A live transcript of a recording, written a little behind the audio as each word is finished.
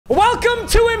Welcome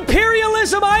to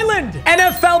Imperialism Island,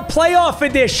 NFL Playoff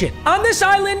Edition. On this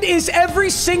island is every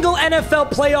single NFL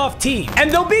playoff team,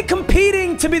 and they'll be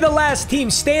competing to be the last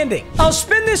team standing. I'll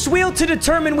spin this wheel to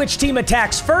determine which team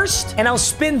attacks first, and I'll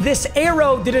spin this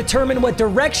arrow to determine what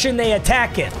direction they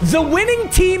attack in. The winning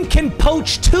team can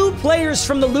poach 2 players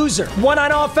from the loser, one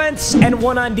on offense and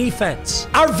one on defense.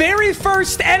 Our very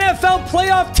first NFL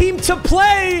playoff team to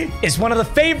play is one of the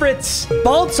favorites,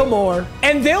 Baltimore,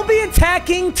 and they'll be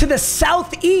attacking to the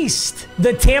southeast,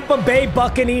 the Tampa Bay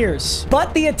Buccaneers.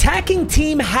 But the attacking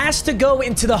team has to go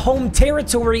into the home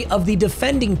territory of the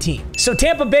defending team. So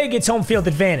Tampa Bay gets home field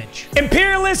advantage.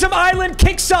 Imperialism Island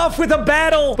kicks off with a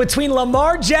battle between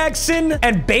Lamar Jackson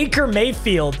and Baker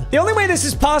Mayfield. The only way this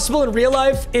is possible in real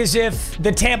life is if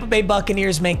the Tampa Bay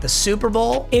Buccaneers make the Super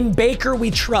Bowl. In Baker, we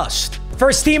trust.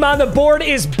 First team on the board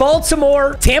is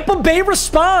Baltimore. Tampa Bay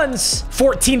responds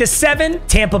 14-7.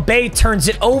 Tampa Bay turns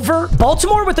it over.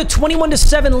 Baltimore with a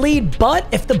 21-7 lead, but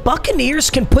if the Buccaneers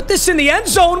can put this in the end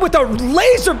zone with a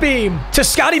laser beam to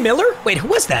Scotty Miller. Wait, who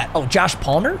was that? Oh, Josh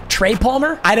Palmer? Trey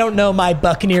Palmer? I don't know my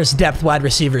Buccaneers depth wide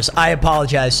receivers. I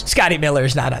apologize. Scotty Miller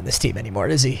is not on this team anymore,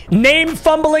 is he? Name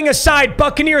fumbling aside,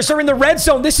 Buccaneers are in the red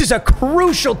zone. This is a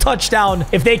crucial touchdown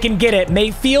if they can get it.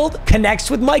 Mayfield connects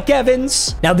with Mike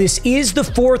Evans. Now, this is the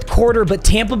fourth quarter, but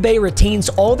Tampa Bay retains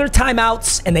all their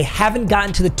timeouts and they haven't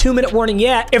gotten to the 2-minute warning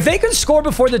yet. If they can score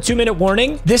before the 2-minute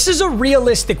warning, this is a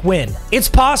realistic win. It's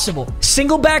possible.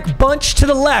 Single back bunch to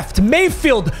the left.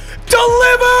 Mayfield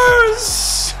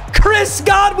delivers! Chris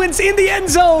Godwin's in the end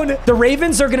zone. The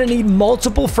Ravens are going to need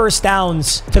multiple first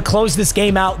downs to close this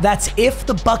game out. That's if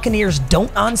the Buccaneers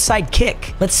don't onside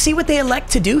kick. Let's see what they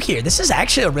elect to do here. This is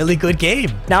actually a really good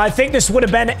game. Now, I think this would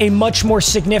have been a much more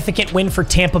significant win for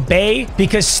Tampa Bay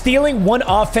because stealing one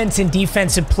offense and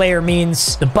defensive player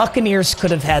means the Buccaneers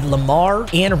could have had Lamar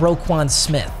and Roquan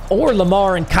Smith, or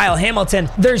Lamar and Kyle Hamilton.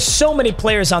 There's so many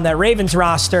players on that Ravens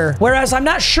roster, whereas I'm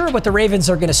not sure what the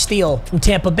Ravens are going to steal from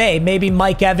Tampa Bay. Maybe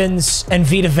Mike Evans and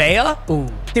Vita Vea? Ooh.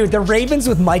 Dude, the Ravens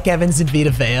with Mike Evans and Vita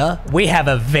Vea, we have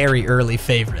a very early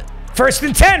favorite. First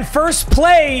and 10, first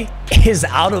play is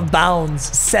out of bounds.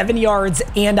 7 yards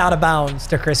and out of bounds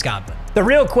to Chris Godwin. The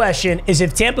real question is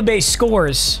if Tampa Bay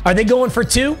scores, are they going for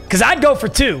 2? Because I'd go for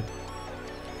 2.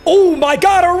 Oh my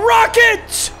God, a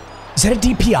rocket! Is that a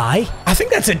DPI? I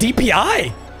think that's a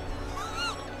DPI.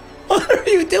 What are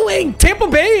you doing? Tampa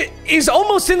Bay is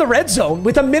almost in the red zone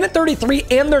with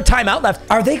 1:33 and their timeout left.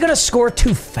 Are they going to score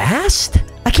too fast?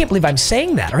 I can't believe I'm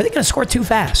saying that. Are they going to score too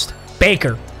fast?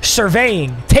 Baker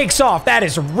surveying, takes off. That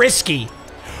is risky.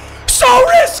 So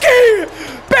risky!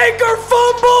 Baker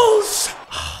fumbles!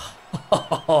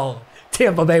 Oh,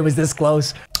 Tampa Bay was this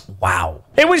close. Wow.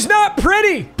 It was not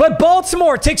pretty, but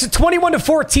Baltimore takes a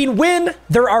 21-14 win.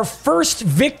 They're our first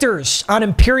victors on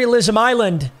Imperialism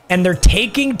Island, and they're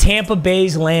taking Tampa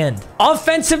Bay's land.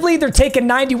 Offensively, they're taking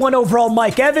 91 overall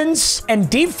Mike Evans, and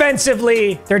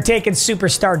defensively, they're taking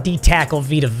superstar D-tackle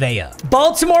Vita Vea.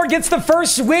 Baltimore gets the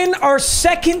first win. Our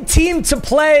second team to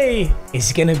play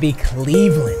is going to be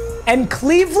Cleveland. And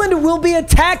Cleveland will be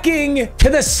attacking to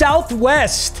the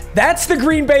southwest. That's the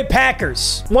Green Bay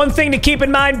Packers. One thing to keep in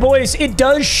mind, boys, it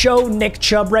does show Nick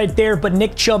Chubb right there, but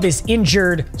Nick Chubb is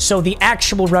injured, so the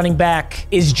actual running back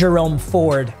is Jerome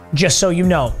Ford. Just so you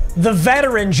know. The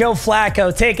veteran Joe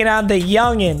Flacco taking on the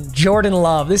youngin' Jordan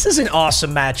Love. This is an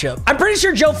awesome matchup. I'm pretty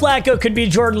sure Joe Flacco could be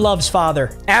Jordan Love's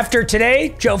father. After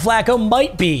today, Joe Flacco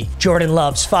might be Jordan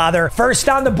Love's father. First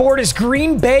on the board is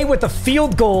Green Bay with a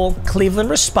field goal. Cleveland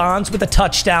responds with a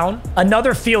touchdown.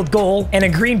 Another field goal and a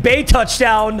Green Bay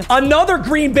touchdown. Another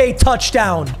Green Bay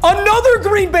touchdown. Another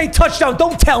Green Bay touchdown.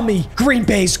 Don't tell me Green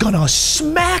Bay's gonna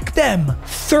smack them.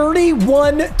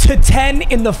 31-10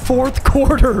 in the fourth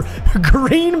quarter.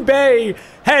 Green Bay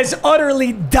has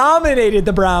utterly dominated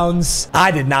the Browns.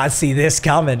 I did not see this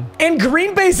coming. And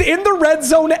Green Bay's in the red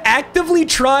zone actively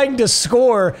trying to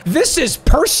score. This is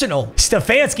personal.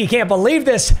 Stefanski can't believe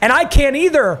this, and I can't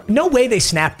either. No way they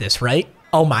snapped this, right?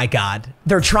 Oh my God.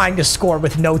 They're trying to score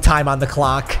with no time on the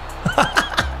clock.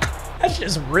 That's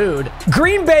just rude.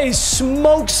 Green Bay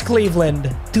smokes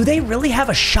Cleveland. Do they really have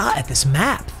a shot at this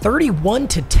map?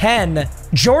 31-10.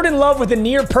 Jordan Love with a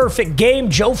near perfect game.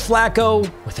 Joe Flacco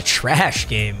with a trash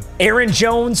game. Aaron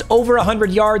Jones over 100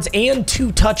 yards and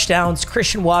 2 touchdowns.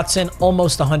 Christian Watson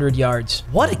almost 100 yards.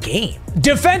 What a game.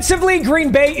 Defensively,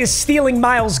 Green Bay is stealing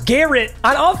Myles Garrett.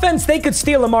 On offense, they could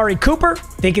steal Amari Cooper.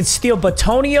 They could steal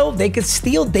Batonio. They could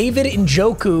steal David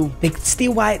Njoku. They could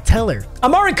steal Wyatt Teller.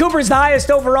 Amari Cooper is the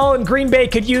highest overall, and Green Bay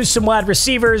could use some wide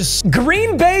receivers.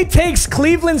 Green Bay takes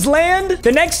Cleveland's land.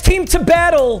 The next team to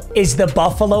battle is the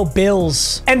Buffalo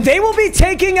Bills, and they will be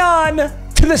taking on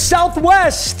to the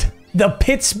Southwest, the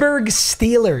Pittsburgh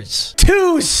Steelers.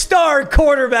 2-star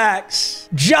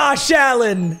quarterbacks, Josh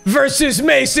Allen versus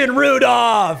Mason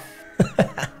Rudolph.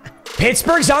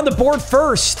 Pittsburgh's on the board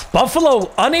first.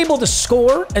 Buffalo unable to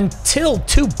score until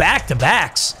 2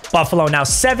 back-to-backs. Buffalo now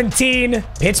 17.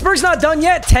 Pittsburgh's not done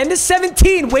yet.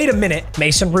 10-17. Wait a minute.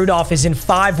 Mason Rudolph is in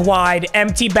 5 wide,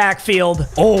 empty backfield.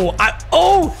 Oh,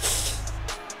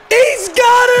 he's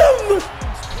got him.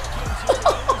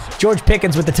 George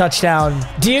Pickens with the touchdown.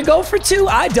 Do you go for 2?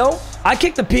 I don't. I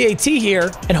kick the PAT here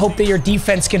and hope that your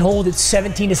defense can hold it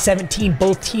 17-17.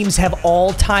 Both teams have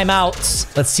all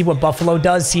timeouts. Let's see what Buffalo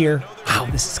does here. Wow,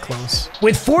 this is close.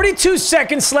 With 42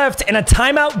 seconds left and a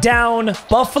timeout down,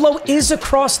 Buffalo is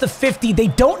across the 50. They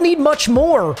don't need much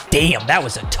more. Damn, that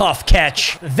was a tough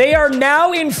catch. They are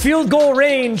now in field goal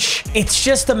range. It's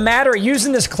just a matter of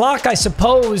using this clock, I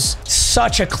suppose.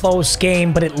 Such a close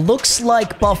game, but it looks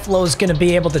like Buffalo's going to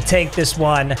be able to take this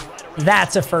one.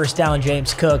 That's a first down,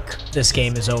 James Cook. This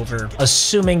game is over,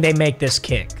 assuming they make this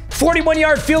kick.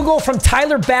 41-yard field goal from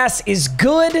Tyler Bass is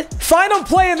good. Final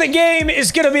play of the game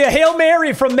is going to be a Hail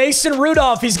Mary from Mason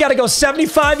Rudolph. He's got to go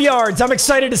 75 yards. I'm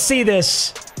excited to see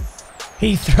this.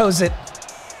 He throws it.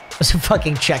 It was a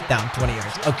fucking check down, 20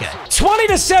 yards. Okay.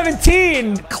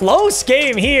 20-17. Close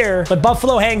game here, but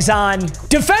Buffalo hangs on.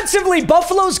 Defensively,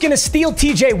 Buffalo's going to steal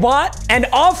TJ Watt, and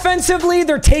offensively,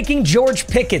 they're taking George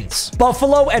Pickens.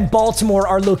 Buffalo and Baltimore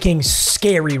are looking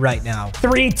scary right now.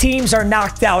 3 teams are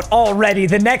knocked out already.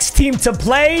 The next team to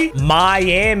play,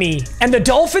 Miami. And the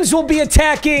Dolphins will be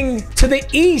attacking to the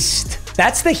east.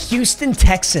 That's the Houston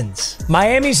Texans.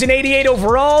 Miami's an 88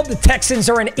 overall. The Texans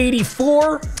are an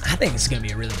 84. I think it's going to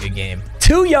be a really good game.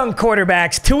 2 young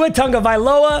quarterbacks, Tua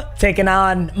Tagovailoa taking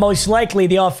on most likely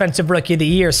the offensive rookie of the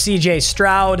year, CJ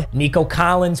Stroud, Nico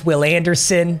Collins, Will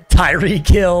Anderson, Tyreek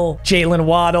Hill, Jalen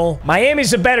Waddle.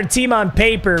 Miami's a better team on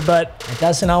paper, but it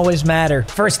doesn't always matter.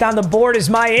 First on the board is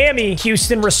Miami.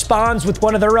 Houston responds with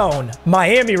one of their own.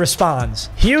 Miami responds.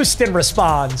 Houston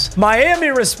responds. Miami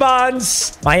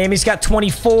responds. Miami's got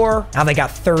 24. Now they got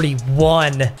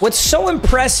 31. What's so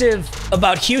impressive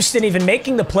about Houston even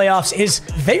making the playoffs is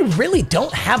they really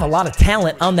don't have a lot of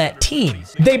talent on that team.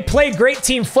 They play great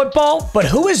team football, but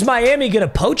who is Miami going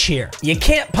to poach here? You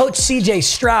can't poach CJ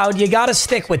Stroud. You got to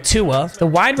stick with Tua. The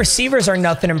wide receivers are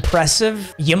nothing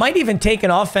impressive. You might even take an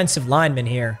offensive lineman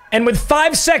here. And with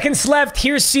 5 seconds left,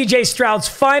 here's CJ Stroud's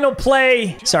final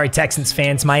play. Sorry, Texans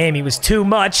fans. Miami was too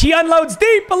much. He unloads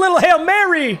deep. A little Hail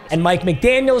Mary. And Mike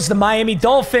McDaniels, the Miami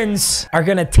Dolphins, are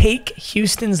going to take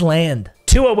Houston's land.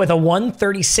 Tua with a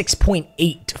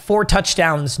 136.8, 4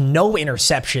 touchdowns, no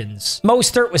interceptions.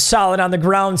 Mostert was solid on the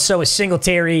ground, so was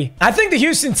Singletary. I think the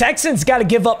Houston Texans got to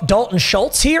give up Dalton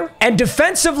Schultz here. And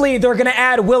defensively, they're going to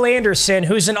add Will Anderson,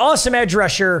 who's an awesome edge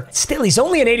rusher. Still, he's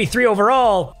only an 83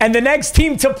 overall. And the next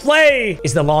team to play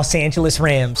is the Los Angeles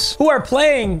Rams, who are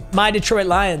playing my Detroit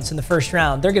Lions in the first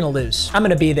round. They're going to lose. I'm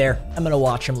going to be there. I'm going to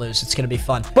watch them lose. It's going to be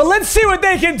fun. But let's see what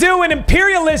they can do in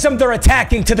Imperialism. They're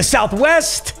attacking to the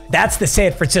southwest. That's the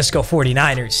San Francisco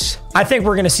 49ers. I think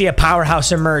we're going to see a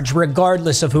powerhouse emerge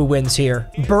regardless of who wins here.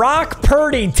 Brock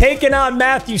Purdy taking on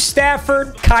Matthew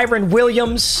Stafford. Kyron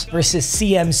Williams versus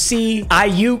CMC.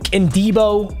 Ayuk and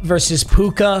Debo versus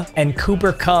Puka and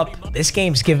Cooper Kupp. This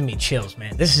game's giving me chills,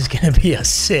 man. This is going to be a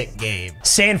sick game.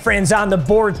 San Fran's on the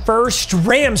board first.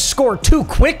 Rams score 2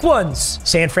 quick ones.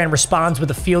 San Fran responds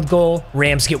with a field goal.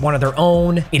 Rams get one of their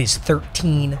own. It is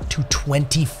 13-24.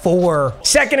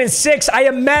 2nd and 6. I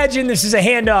imagine this is a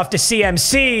handoff to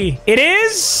CMC. It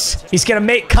is. He's going to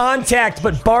make contact,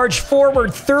 but barge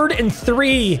forward. 3rd and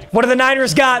 3. What do the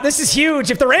Niners got? This is huge.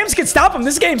 If the Rams can stop him,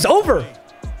 this game's over.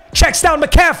 Checks down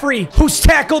McCaffrey, who's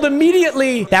tackled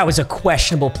immediately. That was a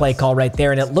questionable play call right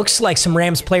there, and it looks like some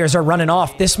Rams players are running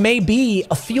off. This may be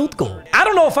a field goal. I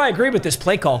don't know if I agree with this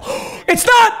play call. It's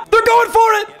not! They're going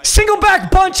for it! Single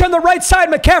back bunch on the right side.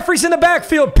 McCaffrey's in the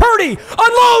backfield. Purdy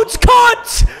unloads,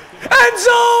 caught! End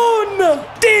zone!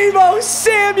 Deebo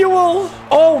Samuel!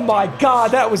 Oh my God,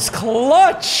 that was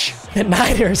clutch. The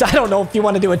Niners, I don't know if you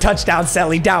want to do a touchdown,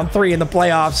 Sally, down 3 in the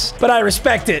playoffs, but I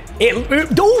respect it.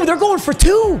 Oh, they're going for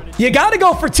 2. You got to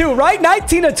go for 2, right?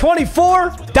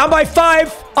 19-24, down by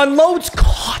 5, unloads,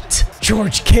 caught.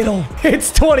 George Kittle.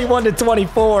 It's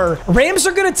 21-24. Rams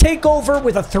are going to take over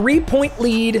with a 3-point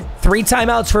lead. 3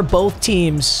 timeouts for both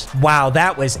teams. Wow,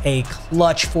 that was a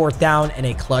clutch 4th down and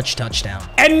a clutch touchdown.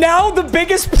 And now the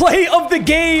biggest play of the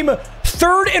game.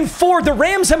 3rd and 4. The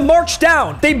Rams have marched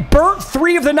down. They burnt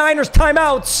 3 of the Niners'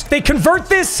 timeouts. They convert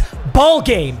this ball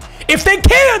game. If they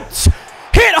can't,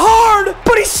 here Hit hard,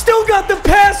 but he still got the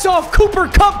pass off. Cooper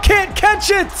Kupp can't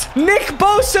catch it. Nick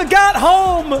Bosa got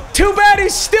home. Too bad he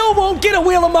still won't get a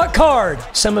Wheel of Mutt card.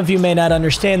 Some of you may not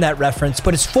understand that reference,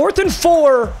 but it's 4th and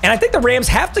 4, and I think the Rams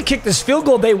have to kick this field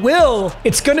goal. They will.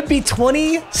 It's going to be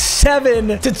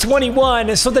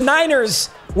 27-21. So the Niners,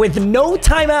 with no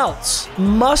timeouts,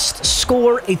 must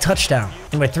score a touchdown.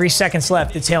 And with 3 seconds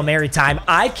left, it's Hail Mary time.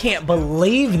 I can't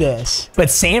believe this, but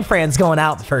San Fran's going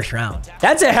out in the first round.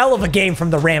 That's a hell of a game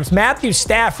from the Rams. Matthew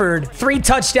Stafford, 3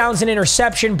 touchdowns, an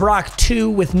interception. Brock, 2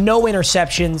 with no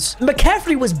interceptions.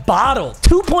 McCaffrey was bottled.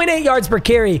 2.8 yards per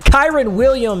carry. Kyron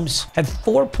Williams had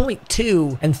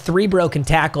 4.2 and 3 broken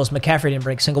tackles. McCaffrey didn't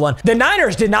break a single one. The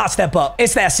Niners did not step up.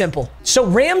 It's that simple. So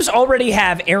Rams already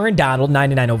have Aaron Donald,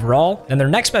 99 overall, and their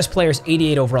next best player is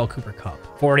 88 overall, Cooper Kupp.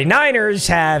 49ers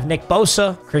have Nick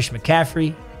Bosa, Christian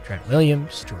McCaffrey, Trent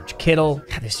Williams, George Kittle.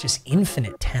 God, there's just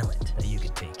infinite talent that you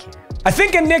could take here. I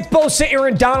think a Nick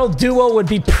Bosa-Aaron Donald duo would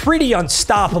be pretty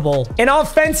unstoppable. And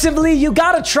offensively, you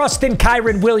gotta trust in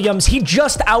Kyron Williams. He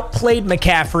just outplayed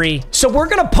McCaffrey. So we're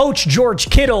gonna poach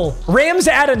George Kittle. Rams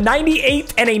add a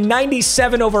 98 and a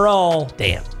 97 overall.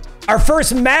 Damn. Our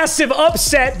first massive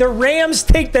upset, the Rams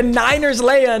take the Niners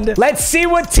land. Let's see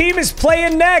what team is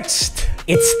playing next.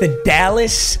 It's the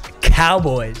Dallas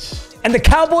Cowboys. And the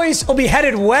Cowboys will be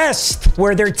headed west,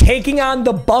 where they're taking on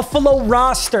the Buffalo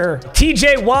roster.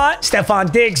 TJ Watt,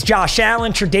 Stephon Diggs, Josh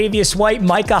Allen, Tre'Davious White,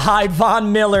 Micah Hyde,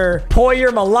 Von Miller,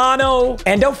 Poyer Milano,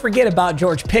 and don't forget about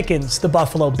George Pickens, the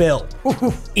Buffalo Bill.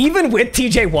 Even with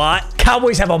TJ Watt,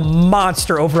 Cowboys have a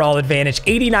monster overall advantage,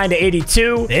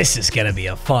 89-82. This is going to be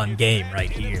a fun game right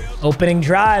here. Opening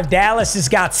drive, Dallas has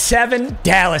got 7.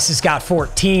 Dallas has got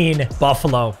 14.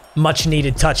 Buffalo, much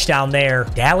needed touchdown there.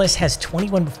 Dallas has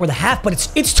 21 before the half, but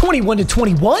it's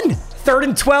 21-21. 3rd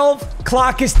and 12,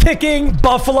 clock is ticking.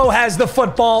 Buffalo has the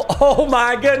football. Oh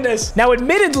my goodness. Now,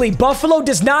 admittedly, Buffalo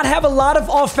does not have a lot of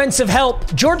offensive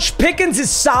help. George Pickens is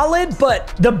solid,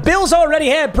 but the Bills already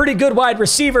had pretty good wide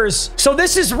receivers. So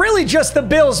this is really just the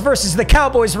Bills versus the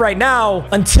Cowboys right now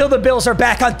until the Bills are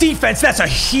back on defense. That's a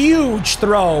huge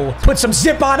throw. Put some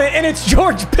zip on it, and it's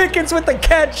George Pickens with the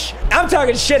catch. I'm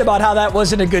talking shit about how that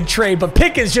wasn't a good trade, but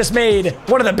Pickens just made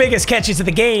one of the biggest catches of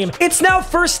the game. It's now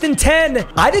 1st and 10.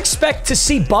 I'd expect to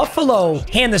see Buffalo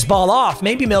hand this ball off,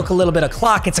 maybe milk a little bit of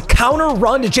clock. It's a counter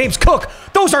run to James Cook.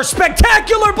 Those are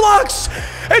spectacular blocks,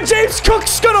 and James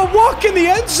Cook's gonna walk in the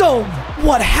end zone.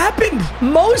 What happened?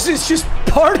 Moses just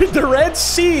parted the Red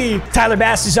Sea. Tyler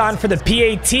Bass is on for the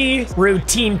PAT.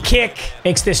 Routine kick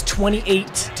makes this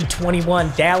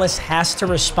 28-21. Dallas has to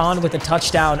respond with a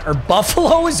touchdown, or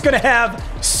Buffalo is going to have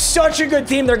such a good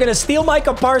team. They're going to steal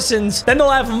Micah Parsons. Then they'll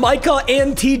have Micah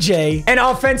and TJ. And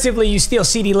offensively, you steal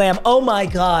CeeDee Lamb. Oh my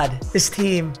God, this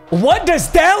team. What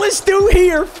does Dallas do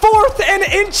here? 4th and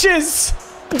inches.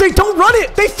 They don't run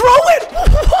it. They throw it.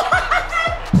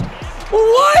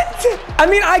 What? I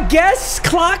mean, I guess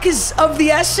clock is of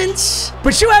the essence,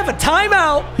 but you have a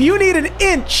timeout. You need an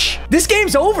inch. This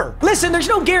game's over. Listen, there's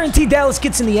no guarantee Dallas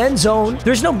gets in the end zone.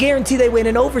 There's no guarantee they win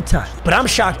in overtime, but I'm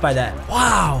shocked by that.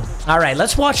 Wow. All right,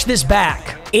 let's watch this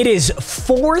back. It is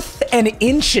 4th and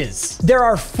inches. There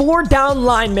are 4 down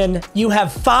linemen. You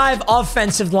have 5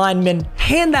 offensive linemen.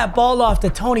 Hand that ball off to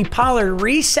Tony Pollard.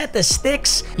 Reset the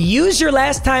sticks. Use your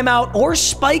last timeout or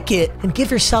spike it and give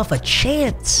yourself a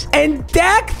chance. And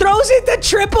Dak throws it to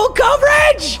triple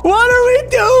coverage. What are we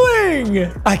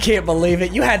doing? I can't believe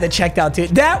it. You had the check down too.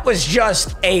 That was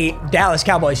just a Dallas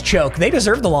Cowboys choke. They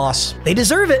deserve the loss. They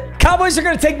deserve it. Cowboys are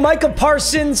going to take Micah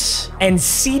Parsons and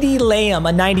CeeDee Lamb,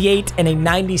 a 98 and a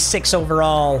 96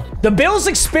 overall. The Bills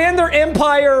expand their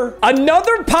empire.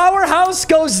 Another powerhouse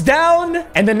goes down.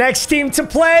 And the next team to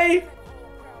play,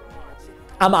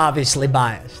 I'm obviously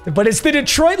biased, but it's the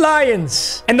Detroit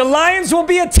Lions. And the Lions will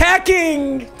be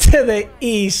attacking to the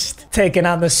east, taking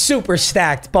on the super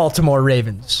stacked Baltimore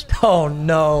Ravens. Oh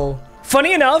no.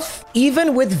 Funny enough,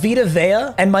 even with Vita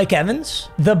Vea and Mike Evans,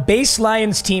 the base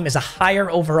Lions team is a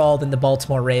higher overall than the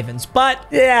Baltimore Ravens. But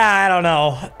yeah, I don't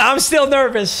know. I'm still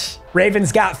nervous.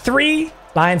 Ravens got 3.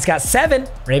 Lions got 7.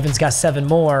 Ravens got 7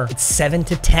 more. It's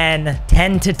 7-10,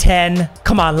 10-10.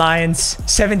 Come on, Lions.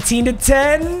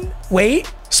 17-10.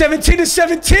 Wait,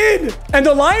 17-17. And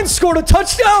the Lions scored a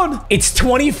touchdown. It's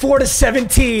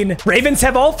 24-17. Ravens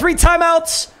have all 3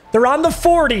 timeouts. They're on the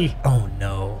 40. Oh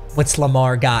no. What's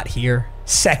Lamar got here?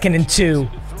 2nd and 2.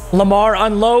 Lamar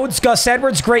unloads. Gus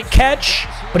Edwards, great catch,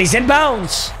 but he's in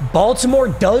bounds. Baltimore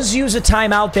does use a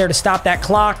timeout there to stop that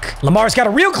clock. Lamar's got a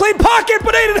real clean pocket,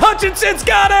 but Aiden Hutchinson's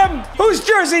got him. Whose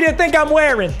jersey do you think I'm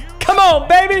wearing? Come on,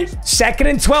 baby. 2nd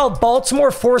and 12.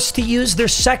 Baltimore forced to use their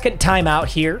second timeout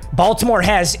here. Baltimore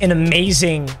has an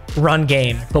amazing run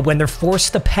game, but when they're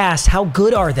forced to pass, how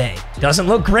good are they? Doesn't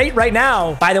look great right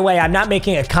now. By the way, I'm not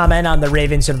making a comment on the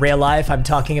Ravens in real life. I'm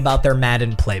talking about their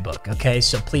Madden playbook, okay?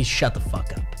 So please shut the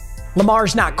fuck up.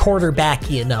 Lamar's not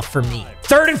quarterbacky enough for me.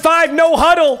 3rd and 5, no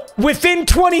huddle. Within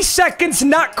 20 seconds,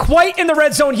 not quite in the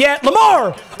red zone yet.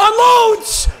 Lamar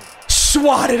unloads.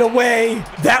 Swatted away.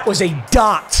 That was a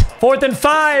dot. 4th and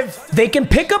 5. They can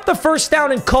pick up the first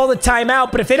down and call the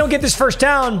timeout, but if they don't get this first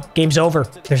down, game's over.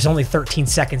 There's only 13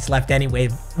 seconds left anyway.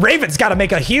 Ravens got to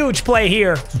make a huge play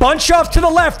here. Bunch off to the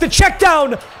left. The check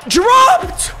down.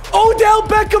 Dropped. Odell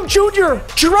Beckham Jr.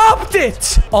 dropped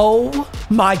it. Oh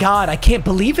my God. I can't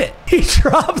believe it. He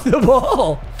dropped the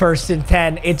ball. 1st and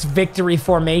 10. It's victory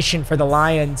formation for the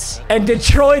Lions. And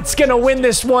Detroit's going to win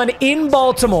this one in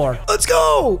Baltimore. Let's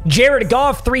go. Jared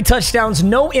Goff, 3 touchdowns,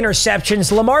 no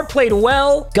interceptions. Lamar played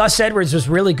well. Gus Edwards was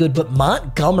really good, but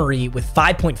Montgomery with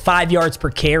 5.5 yards per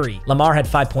carry. Lamar had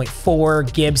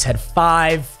 5.4. Gibbs had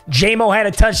 5. J-Mo had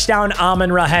a touchdown.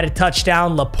 Amon-Ra had a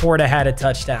touchdown. Laporta had a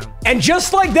touchdown. And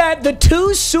just like that, the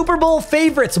 2 Super Bowl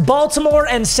favorites, Baltimore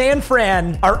and San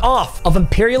Fran, are off of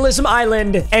Imperialism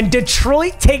Island, and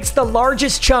Detroit takes the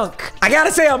largest chunk. I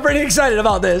gotta say, I'm pretty excited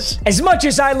about this. As much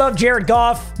as I love Jared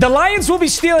Goff, the Lions will be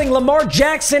stealing Lamar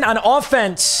Jackson on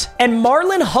offense and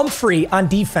Marlon Humphrey on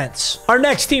defense. Our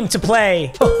next team to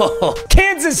play,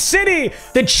 Kansas City.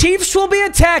 The Chiefs will be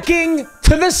attacking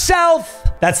to the south.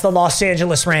 That's the Los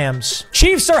Angeles Rams.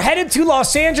 Chiefs are headed to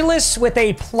Los Angeles with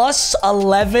a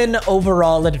 +11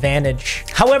 overall advantage.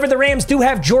 However, the Rams do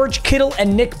have George Kittle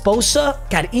and Nick Bosa.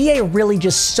 God, EA really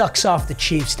just sucks off the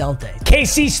Chiefs, don't they?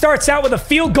 KC starts out with a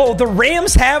field goal. The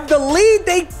Rams have the lead.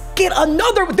 They get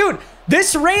another. Dude,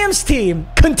 this Rams team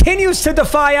continues to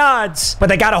defy odds, but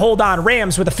they got to hold on.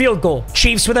 Rams with a field goal.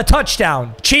 Chiefs with a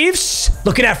touchdown. Chiefs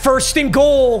looking at 1st and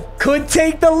goal. Could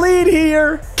take the lead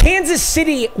here. Kansas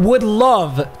City would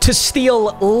love to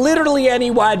steal literally any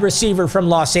wide receiver from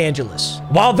Los Angeles,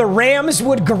 while the Rams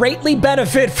would greatly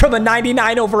benefit from a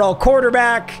 99 overall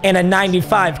quarterback and a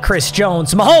 95 Chris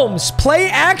Jones. Mahomes, play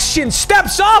action,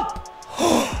 steps up.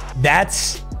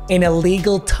 That's an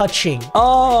illegal touching.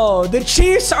 Oh, the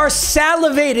Chiefs are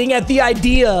salivating at the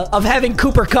idea of having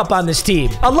Cooper Kupp on this team.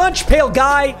 A lunch pail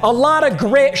guy, a lot of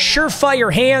grit,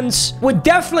 surefire hands. Would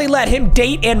definitely let him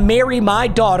date and marry my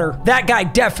daughter. That guy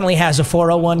definitely has a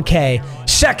 401k.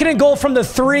 2nd and goal from the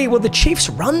 3. Will the Chiefs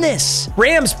run this?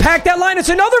 Rams pack that line. It's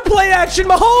another play action.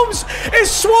 Mahomes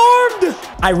is swarmed.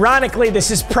 Ironically,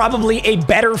 this is probably a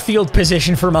better field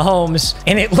position for Mahomes,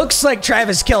 and it looks like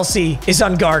Travis Kelce is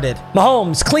unguarded.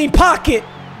 Mahomes, clean pocket.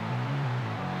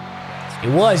 It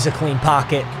was a clean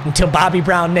pocket until Bobby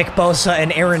Brown, Nick Bosa,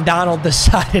 and Aaron Donald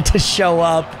decided to show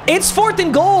up. It's 4th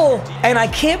and goal, and I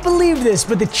can't believe this,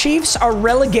 but the Chiefs are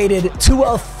relegated to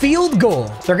a field goal.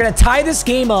 They're going to tie this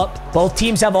game up. Both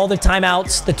teams have all their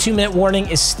timeouts. The 2-minute warning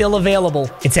is still available.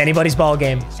 It's anybody's ball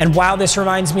game. And while this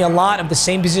reminds me a lot of the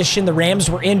same position the Rams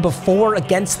were in before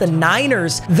against the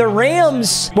Niners, the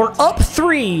Rams were up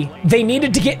 3. They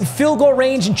needed to get in field goal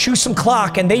range and chew some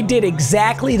clock, and they did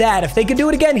exactly that. If they could do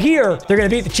it again here, they're going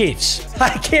to beat the Chiefs.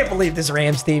 I can't believe this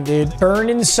Rams team, dude.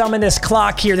 Burning some of this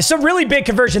clock here. This is a really big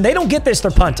conversion. They don't get this, they're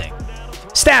punting.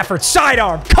 Stafford,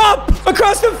 sidearm, Kupp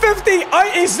across the 50.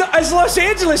 Is Los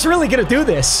Angeles really going to do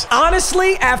this?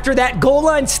 Honestly, after that goal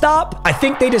line stop, I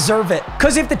think they deserve it.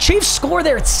 Because if the Chiefs score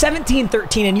there, it's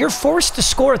 17-13, and you're forced to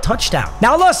score a touchdown.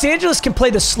 Now Los Angeles can play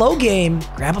the slow game,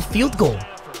 grab a field goal.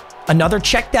 Another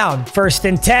check down. 1st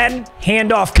and 10.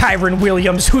 Handoff Kyron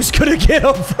Williams. Who's going to get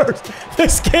him first?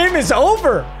 This game is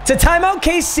over. To timeout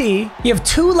KC. You have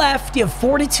 2 left. You have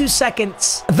 42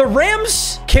 seconds. The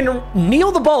Rams can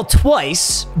kneel the ball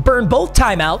twice, burn both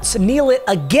timeouts, kneel it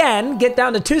again, get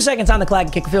down to 2 seconds on the clock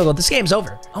and kick a field goal. This game's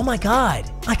over. Oh my God.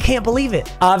 I can't believe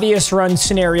it. Obvious run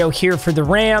scenario here for the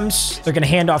Rams. They're going to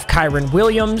hand off Kyron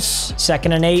Williams.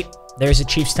 2nd and 8. There's a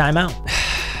Chiefs timeout.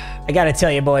 I gotta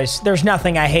tell you, boys, there's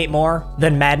nothing I hate more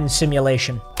than Madden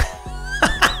simulation.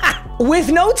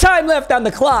 With no time left on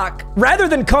the clock, rather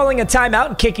than calling a timeout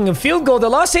and kicking a field goal, the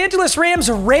Los Angeles Rams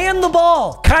ran the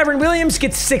ball. Kyron Williams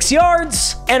gets 6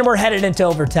 yards, and we're headed into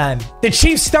overtime. The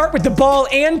Chiefs start with the ball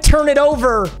and turn it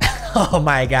over. Oh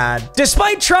my God.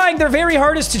 Despite trying their very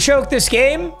hardest to choke this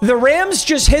game, the Rams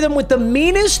just hit them with the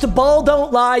meanest ball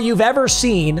don't lie you've ever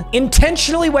seen,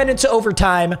 intentionally went into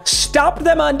overtime, stopped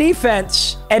them on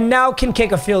defense, and now can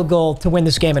kick a field goal to win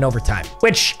this game in overtime,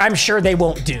 which I'm sure they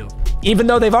won't do. Even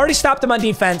though they've already stopped them on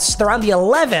defense, they're on the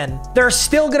 11. They're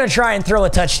still going to try and throw a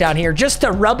touchdown here just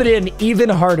to rub it in even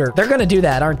harder. They're going to do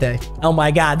that, aren't they? Oh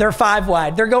my God. They're 5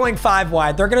 wide. They're going 5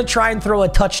 wide. They're going to try and throw a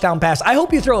touchdown pass. I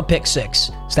hope you throw a pick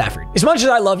 6, Stafford. As much as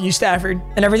I love you, Stafford,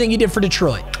 and everything you did for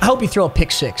Detroit, I hope you throw a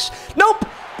pick 6. Nope.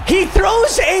 He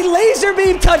throws a laser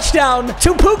beam touchdown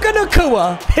to Puka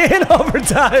Nacua in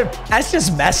overtime. That's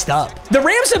just messed up. The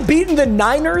Rams have beaten the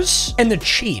Niners and the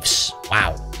Chiefs.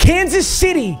 Wow. Kansas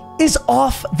City is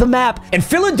off the map, and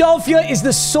Philadelphia is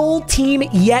the sole team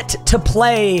yet to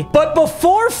play. But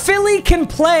before Philly can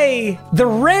play, the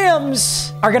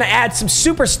Rams are going to add some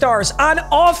superstars on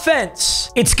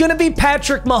offense. It's going to be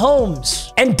Patrick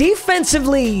Mahomes. And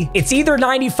defensively, it's either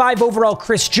 95 overall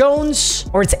Chris Jones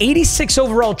or it's 86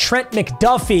 overall Trent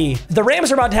McDuffie. The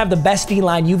Rams are about to have the best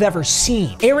D-line you've ever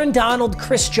seen. Aaron Donald,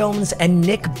 Chris Jones, and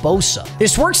Nick Bosa.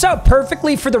 This works out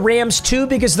perfectly for the Rams too,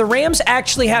 because the Rams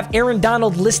actually have Aaron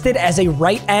Donald listed as a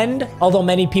right end, although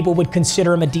many people would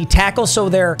consider him a D tackle, so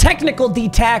their technical D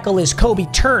tackle is Kobe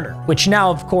Turner, which now,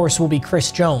 of course, will be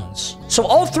Chris Jones. So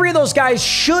all 3 of those guys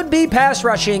should be pass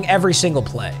rushing every single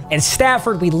play. And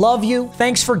Stafford, we love you.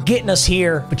 Thanks for getting us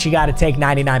here, but you got to take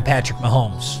 99 Patrick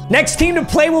Mahomes. Next team to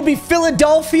play will be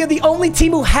Philadelphia, the only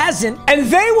team who hasn't, and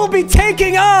they will be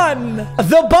taking on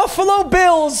the Buffalo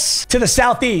Bills to the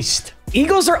southeast.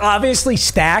 Eagles are obviously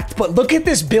stacked, but look at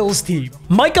this Bills team.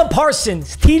 Micah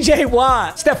Parsons, TJ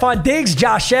Watt, Stephon Diggs,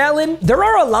 Josh Allen. There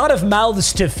are a lot of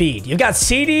mouths to feed. You've got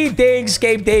CD, Diggs,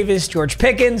 Gabe Davis, George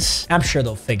Pickens. I'm sure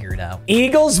they'll figure it out.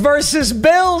 Eagles versus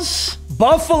Bills.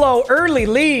 Buffalo, early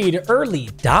lead, early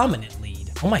dominant lead.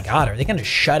 Oh my God, are they going to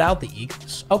shut out the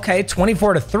Eagles? Okay,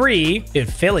 24-3.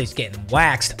 Dude, Philly's getting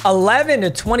waxed.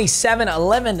 11-27,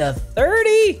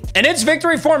 11-30. And it's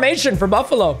victory formation for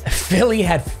Buffalo. Philly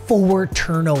had 4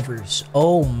 turnovers.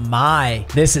 Oh my.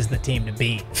 This is the team to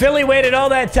beat. Philly waited all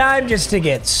that time just to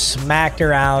get smacked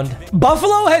around.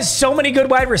 Buffalo has so many good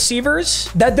wide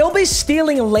receivers that they'll be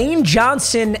stealing Lane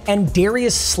Johnson and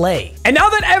Darius Slay. And now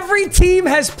that every team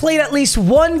has played at least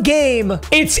 1 game,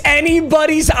 it's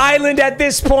anybody's island at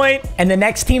this point. And the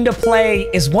next team to play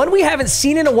is one we haven't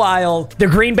seen in a while. The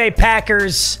Green Bay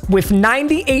Packers with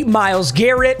 98 Myles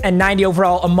Garrett and 90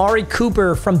 overall Amari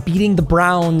Cooper from beating the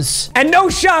Browns. And no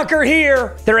shocker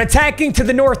here, they're attacking to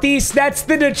the northeast. That's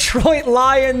the Detroit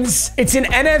Lions. It's an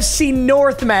NFC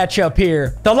North matchup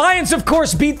here. The Lions, of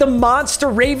course, beat the monster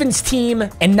Ravens team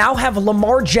and now have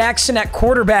Lamar Jackson at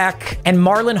quarterback and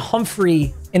Marlon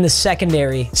Humphrey in the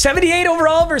secondary. 78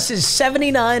 overall versus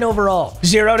 79 overall.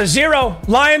 0-0.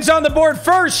 Lions on the board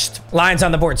first. Lions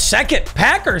on the board second.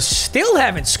 Packers still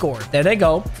haven't scored. There they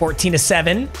go.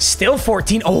 14-7. Still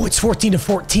 14. Oh, it's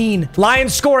 14-14.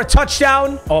 Lions score a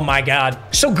touchdown. Oh my God.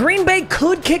 So Green Bay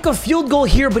could kick a field goal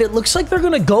here, but it looks like they're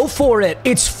going to go for it.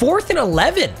 It's 4th and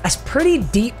 11. That's pretty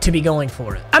deep to be going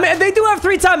for it. I mean, they do have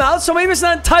 3 timeouts, so maybe it's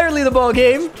not entirely the ball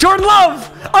game. Jordan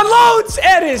Love unloads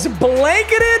and is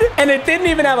blanketed, and it didn't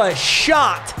even have a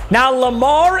shot. Now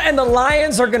Lamar and the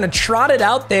Lions are going to trot it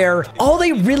out there. All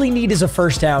they really need is a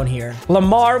first down here.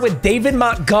 Lamar with David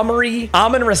Montgomery,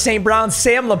 Amon-Ra St. Brown,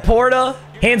 Sam Laporta.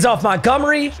 Hands off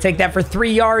Montgomery. Take that for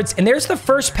 3 yards. And there's the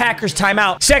first Packers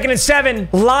timeout. 2nd and 7.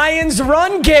 Lions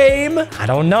run game. I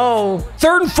don't know.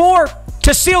 3rd and 4.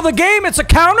 To seal the game, it's a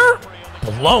counter.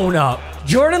 Blown up.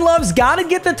 Jordan Love's got to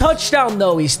get the touchdown,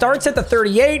 though. He starts at the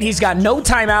 38. He's got no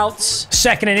timeouts.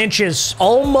 2nd and inches.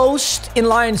 Almost in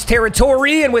Lions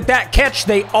territory. And with that catch,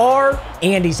 they are.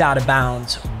 And he's out of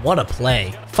bounds. What a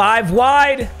play. 5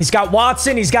 wide. He's got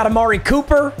Watson. He's got Amari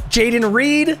Cooper. Jaden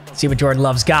Reed. Let's see what Jordan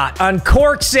Love's got.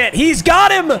 Uncorks it. He's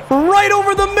got him right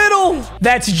over the middle.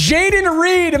 That's Jaden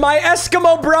Reed, my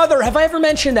Eskimo brother. Have I ever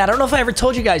mentioned that? I don't know if I ever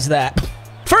told you guys that.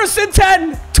 1st and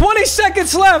 10. 20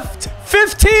 seconds left.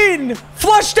 15.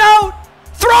 Flushed out.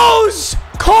 Throws.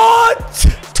 Caught.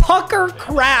 Tucker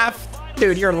Kraft.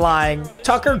 Dude, you're lying.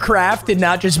 Tucker Kraft did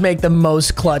not just make the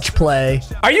most clutch play.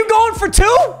 Are you going for 2?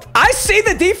 I see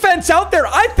the defense out there.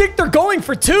 I think they're going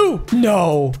for 2.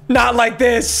 No, not like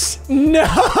this. No.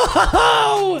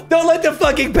 Don't let the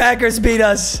fucking Packers beat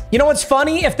us. You know what's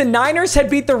funny? If the Niners had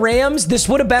beat the Rams, this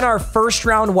would have been our 1st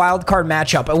round wildcard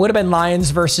matchup. It would have been Lions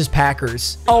versus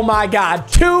Packers. Oh my God.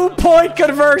 2-point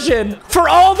conversion for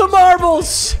all the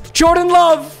marbles. Jordan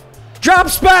Love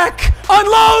drops back,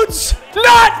 unloads.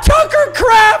 Not Tucker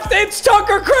Kraft. It's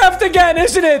Tucker Kraft again,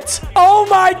 isn't it? Oh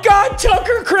my God,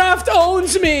 Tucker Kraft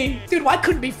owns me. Dude, why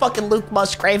couldn't it be fucking Luke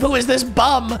Musgrave? Who is this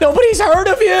bum? Nobody's heard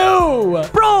of you.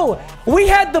 Bro, we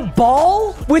had the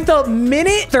ball with a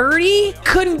minute 30.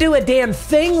 Couldn't do a damn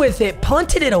thing with it.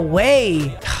 Punted it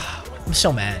away. I'm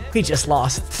so mad. We just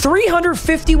lost.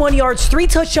 351 yards, 3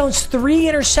 touchdowns, 3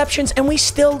 interceptions, and we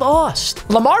still lost.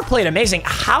 Lamar played amazing.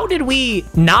 How did we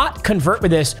not convert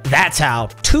with this? That's how.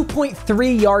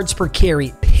 2.3 yards per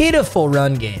carry. Pitiful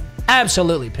run game.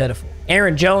 Absolutely pitiful.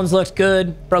 Aaron Jones looked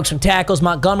good. Broke some tackles.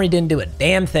 Montgomery didn't do a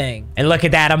damn thing. And look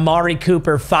at that. Amari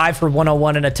Cooper, 5 for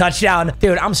 101 and a touchdown.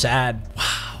 Dude, I'm sad.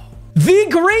 Wow. The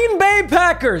Green Bay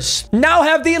Packers now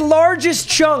have the largest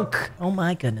chunk. Oh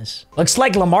my goodness. Looks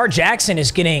like Lamar Jackson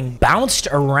is getting bounced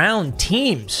around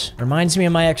teams. Reminds me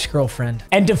of my ex-girlfriend.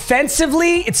 And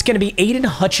defensively, it's going to be Aiden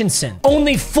Hutchinson.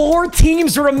 Only 4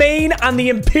 teams remain on the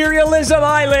Imperialism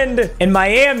Island. And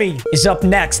Miami is up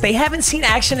next. They haven't seen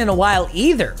action in a while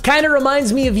either. Kind of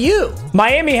reminds me of you.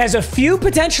 Miami has a few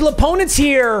potential opponents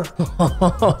here.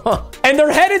 And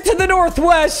they're headed to the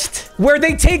Northwest, where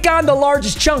they take on the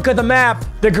largest chunk of the map,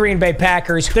 the Green Bay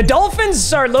Packers. The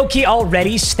Dolphins are low-key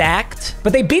already stacked,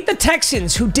 but they beat the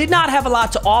Texans, who did not have a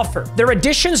lot to offer. Their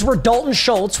additions were Dalton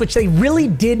Schultz, which they really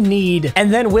did need,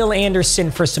 and then Will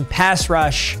Anderson for some pass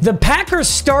rush. The Packers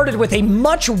started with a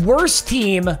much worse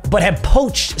team, but have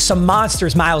poached some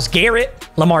monsters. Myles Garrett,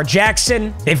 Lamar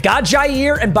Jackson. They've got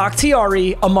Jair and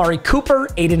Bakhtiari, Amari Cooper,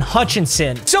 Aiden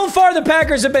Hutchinson. So far, the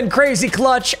Packers have been crazy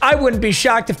clutch. I wouldn't be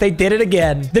shocked if they did it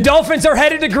again. The Dolphins are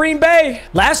headed to Green Bay.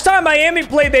 Last time Miami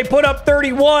played, they put up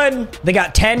 31. They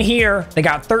got 10 here. They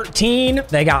got 13.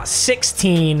 They got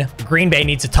 16. Green Bay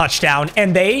needs a touchdown,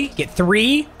 and they get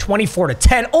 3.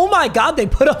 24-10. Oh my God, they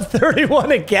put up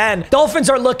 31 again. Dolphins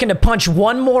are looking to punch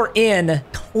one more in.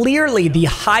 Clearly the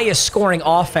highest scoring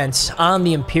offense on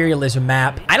the Imperialism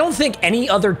map. I don't think any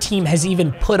other team has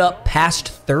even put up past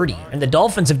 30, and the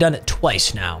Dolphins have done it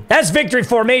twice now. That's victory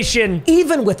formation.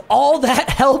 Even with all that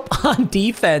help on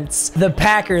defense, the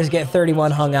Packers get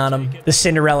 31 hung on them. The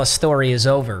Cinderella story is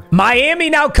over. Miami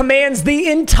now commands the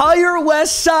entire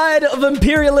west side of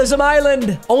Imperialism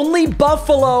Island. Only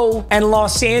Buffalo and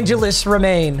Los Angeles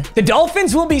remain. The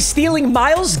Dolphins will be stealing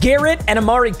Myles Garrett and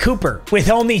Amari Cooper. With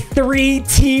only 3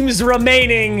 teams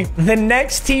remaining, the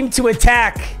next team to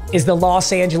attack is the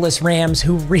Los Angeles Rams,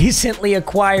 who recently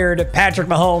acquired Patrick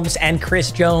Mahomes and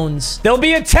Chris Jones. They'll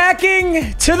be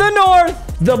attacking to the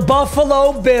north, the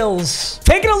Buffalo Bills.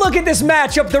 Taking a look at this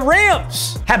matchup, the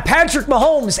Rams have Patrick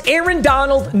Mahomes, Aaron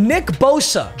Donald, Nick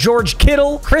Bosa, George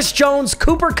Kittle, Chris Jones,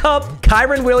 Cooper Kupp,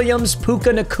 Kyron Williams,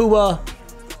 Puka Nacua.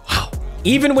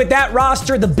 Even with that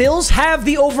roster, the Bills have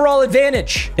the overall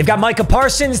advantage. They've got Micah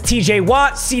Parsons, TJ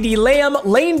Watt, CeeDee Lamb,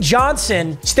 Lane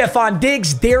Johnson, Stephon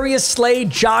Diggs, Darius Slay,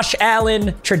 Josh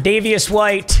Allen, Tre'Davious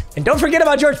White. And don't forget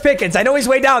about George Pickens. I know he's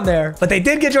way down there, but they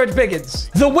did get George Pickens.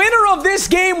 The winner of this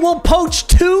game will poach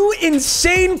 2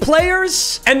 insane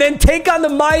players and then take on the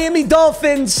Miami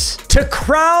Dolphins to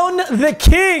crown the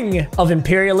king of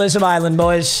Imperialism Island,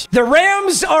 boys. The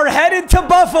Rams are headed to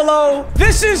Buffalo.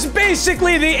 This is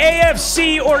basically the AFC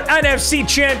or NFC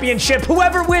championship.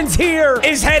 Whoever wins here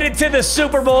is headed to the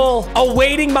Super Bowl,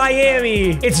 awaiting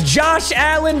Miami. It's Josh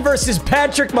Allen versus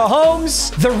Patrick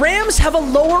Mahomes. The Rams have a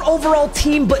lower overall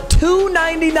team, but 2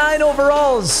 99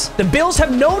 overalls. The Bills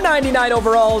have no 99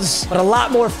 overalls, but a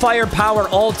lot more firepower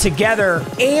altogether.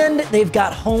 And they've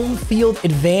got home field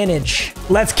advantage.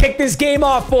 Let's kick this game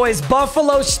off, boys.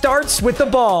 Buffalo starts with the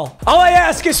ball. All I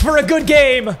ask is for a good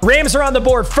game. Rams are on the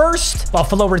board first.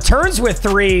 Buffalo returns with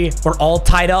 3. We're all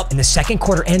tied up, and the second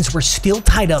quarter ends. We're still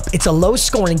tied up. It's a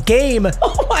low-scoring game.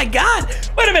 Oh my God.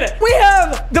 Wait a minute. We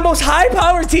have the most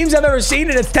high-powered teams I've ever seen,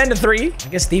 and it's 10-3. I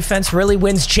guess defense really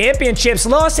wins championships.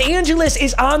 Los Angeles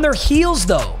is on their heels,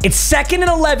 though. It's 2nd and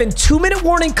 11. 2-minute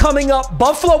warning coming up.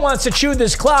 Buffalo wants to chew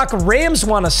this clock. Rams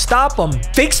want to stop them.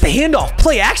 Fakes the handoff.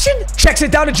 Play action. Checks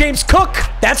it down to James Cook.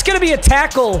 That's going to be a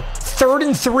tackle. 3rd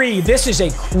and 3. This is a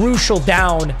crucial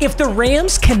down. If the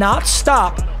Rams cannot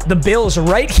stop the Bills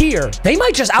right here, they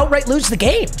might just outright lose the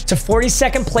game. It's a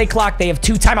 40-second play clock. They have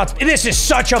 2 timeouts. This is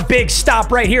such a big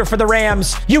stop right here for the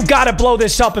Rams. You got to blow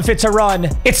this up if it's a run.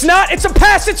 It's not. It's a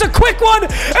pass. It's a quick one,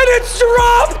 and it's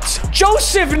dropped.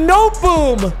 Joseph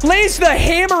Noteboom lays the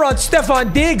hammer on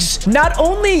Stephon Diggs. Not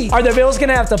only are the Bills going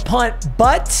to have to punt,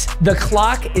 but the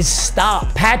clock is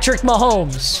stopped. Patrick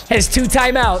Mahomes has 2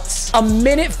 timeouts,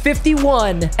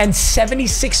 1:51 and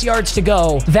 76 yards to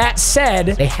go. That said,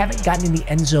 they haven't gotten in the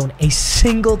end zone a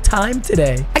single time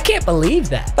today. I can't believe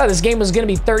that. I thought this game was going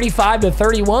to be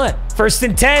 35-31. 1st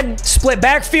and 10, split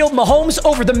backfield, Mahomes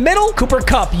over the middle. Cooper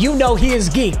Kupp, you know he is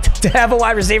geeked to have a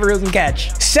wide receiver who can catch.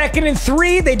 2nd and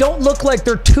 3, they don't look like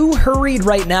they're too hurried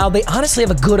right now. They honestly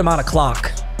have a good amount of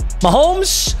clock.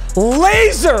 Mahomes,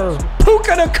 laser,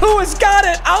 Puka Nakua's got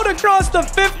it out across the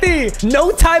 50. No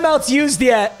timeouts used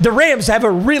yet. The Rams have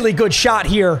a really good shot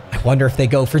here. I wonder if they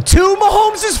go for two.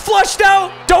 Mahomes is flushed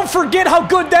out. Don't forget how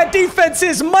good that defense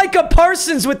is. Micah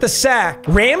Parsons with the sack.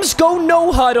 Rams go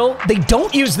no huddle. They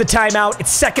don't use the timeout.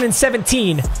 It's 2nd and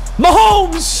 17.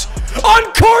 Mahomes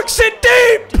uncorks it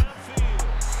deep.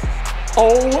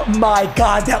 Oh my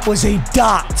God, that was a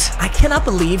dot. I cannot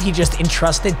believe he just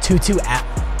entrusted Tutu at.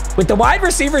 With the wide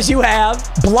receivers you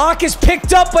have, block is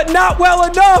picked up, but not well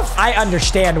enough. I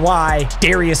understand why.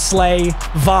 Darius Slay,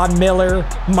 Von Miller,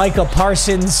 Micah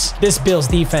Parsons. This Bills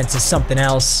defense is something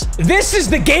else. This is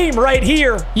the game right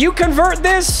here. You convert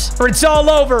this or it's all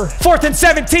over. 4th and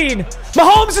 17.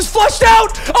 Mahomes is flushed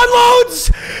out, unloads,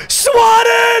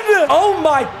 swatted. Oh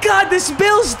my God, this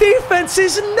Bills defense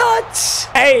is nuts.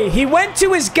 Hey, he went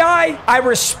to his guy. I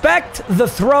respect the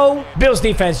throw. Bills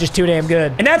defense just too damn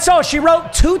good. And that's all she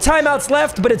wrote. 2 timeouts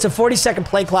left, but it's a 40-second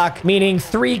play clock, meaning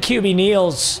 3 QB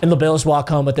kneels, and the Bills walk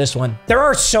home with this one. There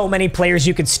are so many players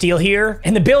you could steal here,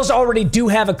 and the Bills already do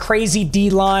have a crazy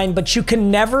D-line, but you can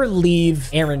never leave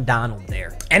Aaron Donald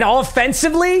there. And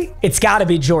offensively, it's got to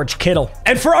be George Kittle.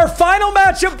 And for our final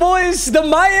matchup, boys, the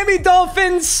Miami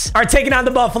Dolphins are taking on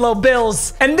the Buffalo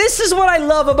Bills. And this is what I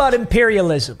love about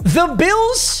Imperialism. The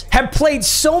Bills have played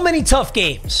so many tough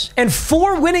games. And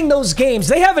for winning those games,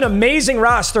 they have an amazing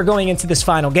roster going into this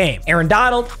final game. Aaron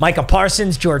Donald, Micah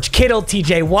Parsons, George Kittle,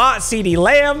 TJ Watt, CeeDee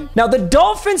Lamb. Now, the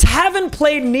Dolphins haven't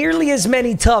played nearly as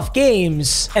many tough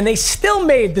games, and they still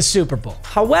made the Super Bowl.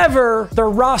 However, their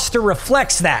roster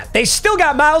reflects that. They still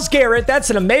got Myles Garrett. That's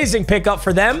an amazing pickup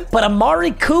for them. But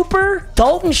Amari Cooper,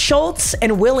 Dalton Schultz,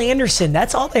 and Will Anderson,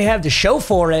 that's all they have to show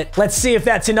for it. Let's see if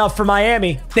that's enough for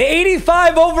Miami. The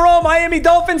 85 overall Miami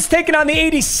Dolphins taking on the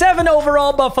 87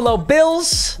 overall Buffalo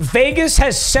Bills. Vegas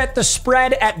has set the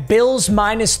spread at Bills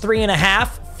 -3.5.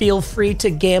 Feel free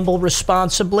to gamble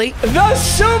responsibly. The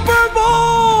Super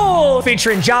Bowl!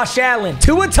 Featuring Josh Allen,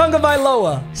 Tua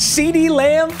Tagovailoa, CeeDee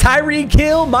Lamb, Tyreek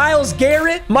Hill, Myles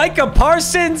Garrett, Micah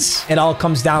Parsons. It all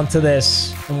comes down to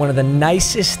this. In one of the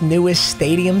nicest, newest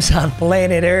stadiums on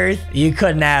planet Earth. You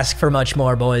couldn't ask for much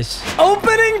more, boys.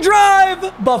 Opening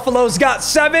drive. Buffalo's got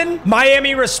 7.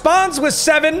 Miami responds with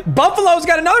 7. Buffalo's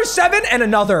got another 7 and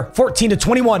another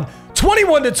 14-21.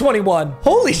 21-21.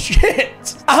 Holy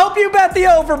shit. I hope you bet the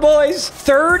over, boys.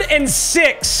 3rd and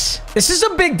 6. This is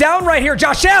a big down right here.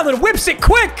 Josh Allen whips it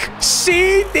quick.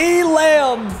 CeeDee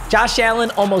Lamb. Josh Allen,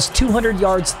 almost 200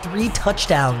 yards, 3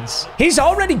 touchdowns. He's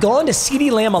already gone to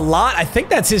CeeDee Lamb a lot. I think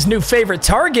that's his new favorite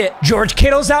target. George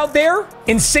Kittle's out there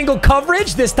in single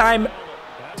coverage. This time,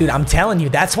 dude, I'm telling you,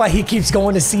 that's why he keeps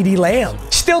going to CeeDee Lamb.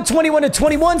 Still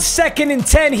 21-21, 2nd and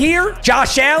 10 here.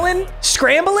 Josh Allen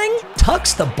scrambling,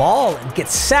 tucks the ball and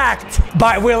gets sacked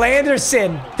by Will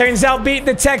Anderson. Turns out beating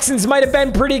the Texans might have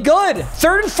been pretty good.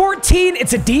 3rd and 14,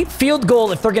 it's a deep field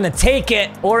goal if they're going to take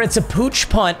it, or it's a pooch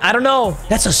punt. I don't know.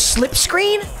 That's a slip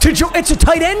screen? It's a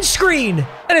tight end screen.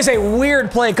 That is a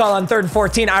weird play call on 3rd and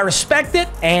 14. I respect it.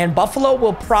 And Buffalo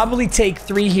will probably take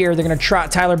 3 here. They're going to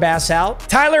trot Tyler Bass out.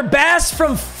 Tyler Bass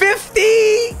from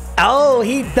 50. Oh,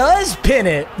 he does pin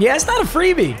it. Yeah, it's not a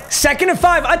freebie. 2nd and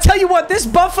 5. I tell you what, this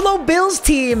Buffalo Bills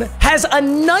team has a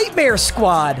nightmare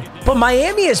squad, but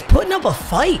Miami is putting up a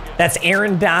fight. That's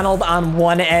Aaron Donald on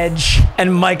one edge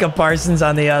and Micah Parsons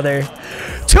on the other.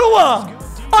 Tua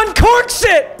uncorks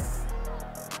it.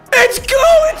 It's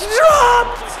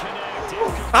dropped.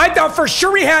 I thought for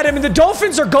sure he had him, and the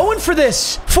Dolphins are going for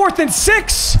this. 4th and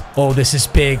 6. Oh, this is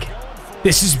big.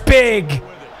 This is big.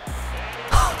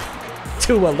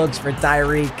 Tua looks for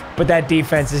Tyreek, but that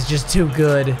defense is just too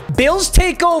good. Bills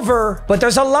take over, but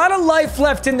there's a lot of life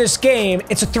left in this game.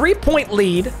 It's a 3-point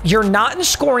lead. You're not in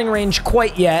scoring range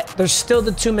quite yet. There's still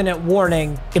the 2-minute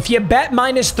warning. If you bet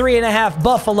 -3.5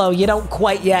 Buffalo, you don't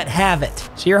quite yet have it.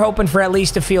 So you're hoping for at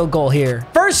least a field goal here.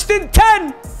 1st and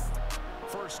 10.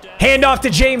 Hand off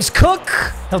to James Cook.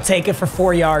 He'll take it for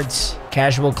 4 yards.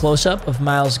 Casual close-up of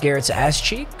Myles Garrett's ass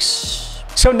cheeks.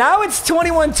 So now it's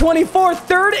 21-24,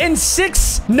 3rd and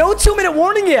 6. No 2-minute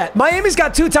warning yet. Miami's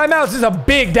got 2 timeouts. This is a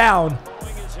big down.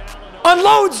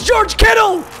 Unloads George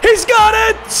Kittle. He's got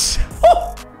it.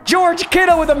 Oh, George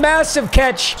Kittle with a massive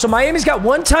catch. So Miami's got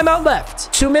 1 timeout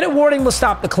left. 2-minute warning will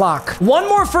stop the clock. 1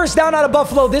 more first down out of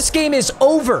Buffalo. This game is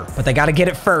over, but they got to get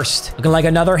it first. Looking like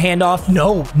another handoff.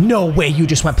 No way you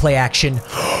just went play action.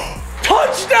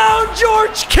 Touchdown,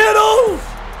 George Kittle.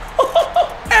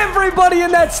 Everybody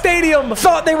in that stadium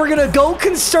thought they were going to go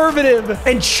conservative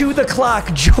and chew the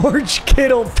clock. George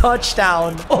Kittle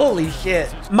touchdown. Holy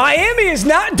shit. Miami is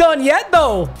not done yet,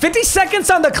 though. 50 seconds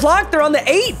on the clock. They're on the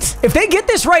 8. If they get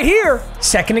this right here,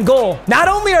 second and goal. Not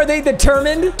only are they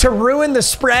determined to ruin the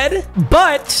spread,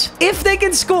 but if they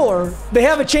can score, they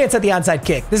have a chance at the onside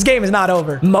kick. This game is not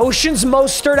over. Motions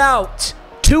Mostert out.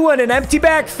 2 in an empty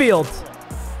backfield.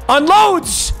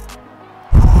 Unloads.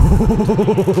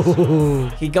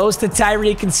 He goes to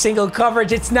Tyreek in single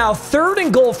coverage. It's now 3rd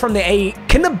and goal from the 8.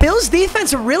 Can the Bills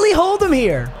defense really hold him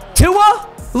here? Tua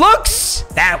looks.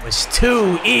 That was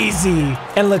too easy.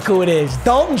 And look who it is.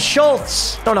 Dalton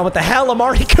Schultz. Don't know what the hell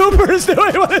Amari Cooper is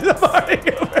doing. What is Amari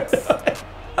Cooper doing?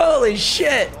 Holy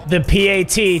shit. The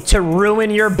PAT to ruin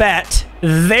your bet.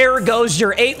 There goes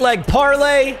your 8-leg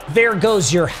parlay. There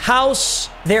goes your house.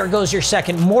 There goes your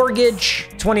second mortgage.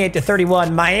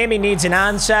 28-31. Miami needs an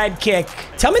onside kick.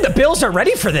 Tell me the Bills are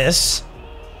ready for this.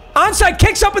 Onside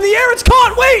kick's up in the air. It's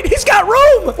caught. Wait, he's got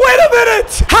room. Wait a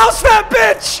minute. House that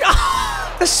bitch.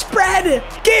 The spread.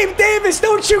 Gabe Davis,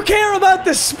 don't you care about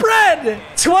the spread?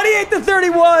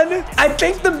 28-31. I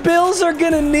think the Bills are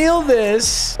going to kneel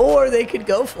this. Or they could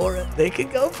go for it. They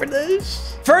could go for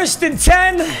this. 1st and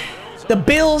 10. The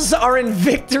Bills are in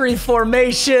victory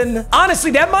formation.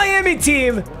 Honestly, that Miami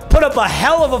team put up a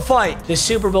hell of a fight. The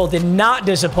Super Bowl did not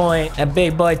disappoint. That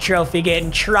big boy trophy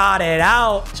getting trotted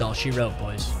out. That's all she wrote,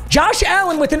 boys. Josh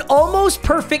Allen with an almost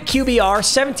perfect QBR,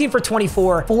 17 for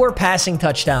 24, 4 passing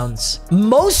touchdowns.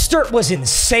 Mostert was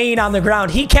insane on the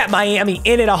ground. He kept Miami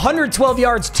in at 112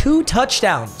 yards, 2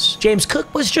 touchdowns. James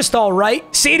Cook was just all right.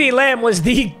 CeeDee Lamb was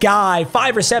the guy.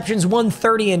 5 receptions,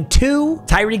 130 and 2.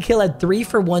 Tyreek Hill had 3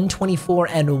 for 124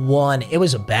 and 1. It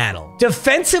was a battle.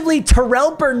 Defensively,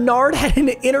 Terrell Bernard had an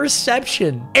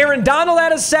interception. Aaron Donald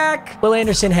had a sack. Will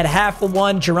Anderson had half of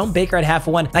 1. Jerome Baker had half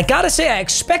of 1. I gotta say, I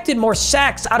expected more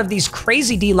sacks out of these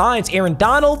crazy D lines. Aaron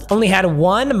Donald only had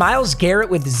 1. Myles Garrett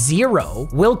with 0.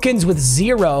 Wilkins with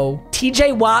 0.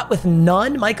 TJ Watt with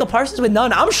none. Michael Parsons with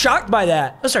none. I'm shocked by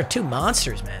that. Those are 2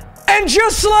 monsters, man. And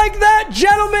just like that,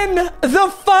 gentlemen,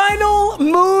 the final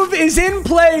move is in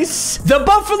place. The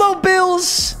Buffalo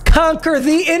Bills conquer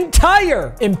the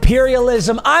entire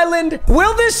Imperialism Island.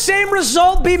 Will this same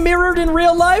result be mirrored in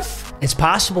real life? It's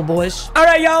possible, boys. All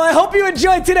right, y'all. I hope you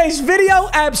enjoyed today's video.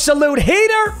 Absolute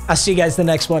hater. I'll see you guys in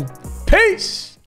the next one. Peace.